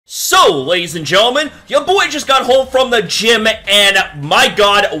So, ladies and gentlemen, your boy just got home from the gym, and my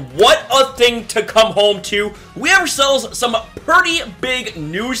god, what a thing to come home to. We have ourselves some pretty big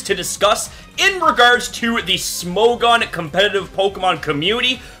news to discuss in regards to the Smogon competitive Pokemon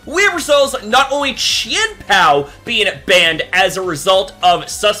community. We have ourselves not only Chien-Pao being banned as a result of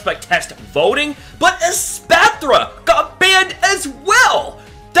suspect test voting, but Espathra got banned as well.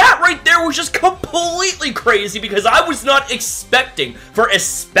 That right there was just completely crazy because I was not expecting for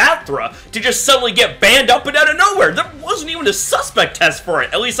Espathra to just suddenly get banned up and out of nowhere. There wasn't even a suspect test for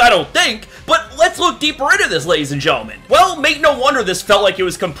it, at least I don't think. But let's look deeper into this, ladies and gentlemen. Well, make no wonder this felt like it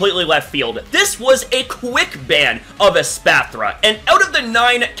was completely left field. This was a quick ban of Espathra, and out of the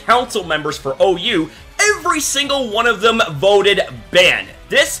 9 council members for OU, every single one of them voted ban.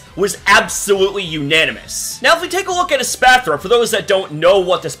 This was absolutely unanimous. Now, if we take a look at Espathra, for those that don't know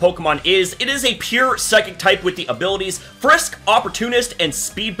what this Pokemon is, it is a pure Psychic type with the abilities Frisk, Opportunist, and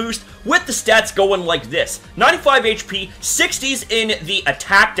Speed Boost, with the stats going like this. 95 HP, 60s in the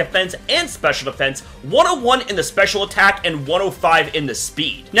attack, defense, and special defense, 101 in the special attack, and 105 in the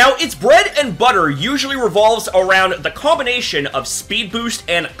speed. Now, its bread and butter usually revolves around the combination of Speed Boost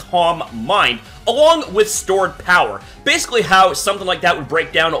and Calm Mind, along with stored power. Basically how something like that would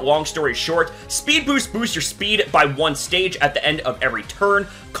break down, long story short. Speed Boost boosts your speed by 1 stage at the end of every turn.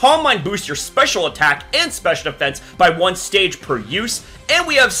 Calm Mind boosts your special attack and special defense by 1 stage per use. And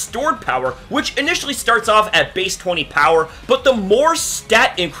we have stored power, which initially starts off at base 20 power, but the more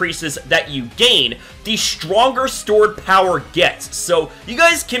stat increases that you gain, the stronger stored power gets. So you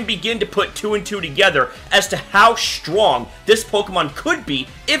guys can begin to put 2 and 2 together as to how strong this Pokemon could be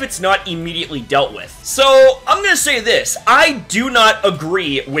if it's not immediately dealt with. So I'm gonna say this, I do not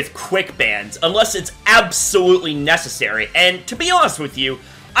agree with quick bans unless it's absolutely necessary, and to be honest with you,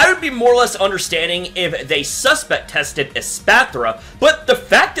 I would be more or less understanding if they suspect tested Espathra, but the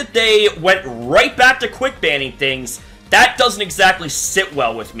fact that they went right back to quick banning things, that doesn't exactly sit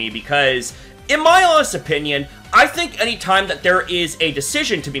well with me because, in my honest opinion, I think anytime that there is a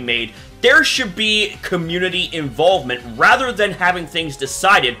decision to be made, there should be community involvement rather than having things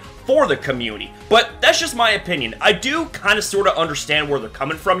decided for the community. But that's just my opinion. I do kind of sort of understand where they're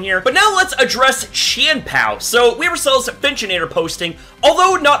coming from here. But now let's address Chien-Pao. So we have ourselves Finchinator posting,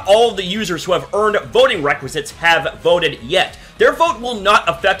 although not all of the users who have earned voting requisites have voted yet, their vote will not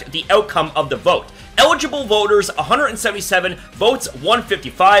affect the outcome of the vote. Eligible voters, 177, votes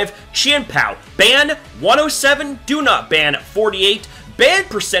 155, Chien-Pao, ban 107, do not ban 48, ban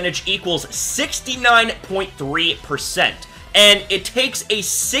percentage equals 69.3%. And it takes a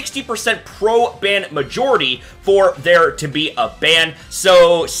 60% pro-ban majority for there to be a ban,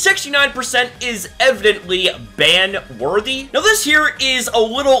 so 69% is evidently ban-worthy. Now this here is a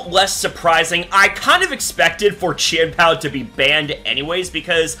little less surprising. I kind of expected for Chien-Pao to be banned anyways,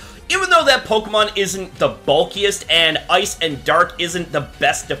 because even though that Pokemon isn't the bulkiest and Ice and Dark isn't the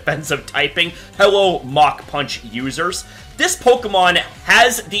best defensive typing, hello Mach Punch users, this Pokemon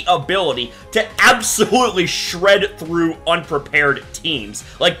has the ability to absolutely shred through unprepared teams.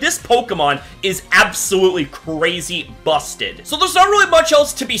 Like, this Pokemon is absolutely crazy busted. So there's not really much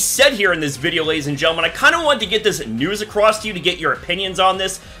else to be said here in this video, ladies and gentlemen. I kind of wanted to get this news across to you to get your opinions on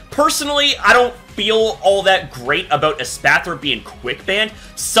this. Personally, I don't feel all that great about Espathra being quick banned.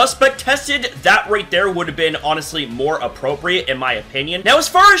 Suspect tested, that right there would have been honestly more appropriate in my opinion. Now, as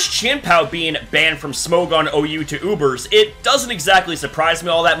far as Chien-Pao being banned from Smogon OU to Ubers, it doesn't exactly surprise me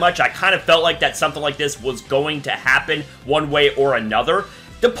all that much. I kind of felt like that something like this was going to happen one way or another.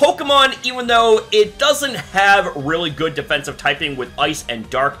 The Pokemon, even though it doesn't have really good defensive typing with Ice and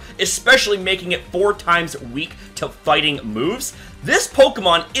Dark, especially making it 4 times weak to fighting moves, this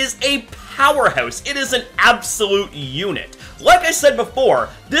Pokemon is a powerhouse. It is an absolute unit. Like I said before,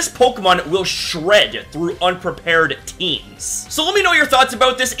 this Pokemon will shred through unprepared teams. So let me know your thoughts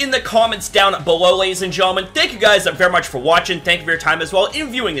about this in the comments down below, ladies and gentlemen. Thank you guys very much for watching. Thank you for your time as well in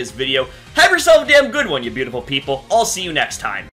viewing this video. Have yourself a damn good one, you beautiful people. I'll see you next time.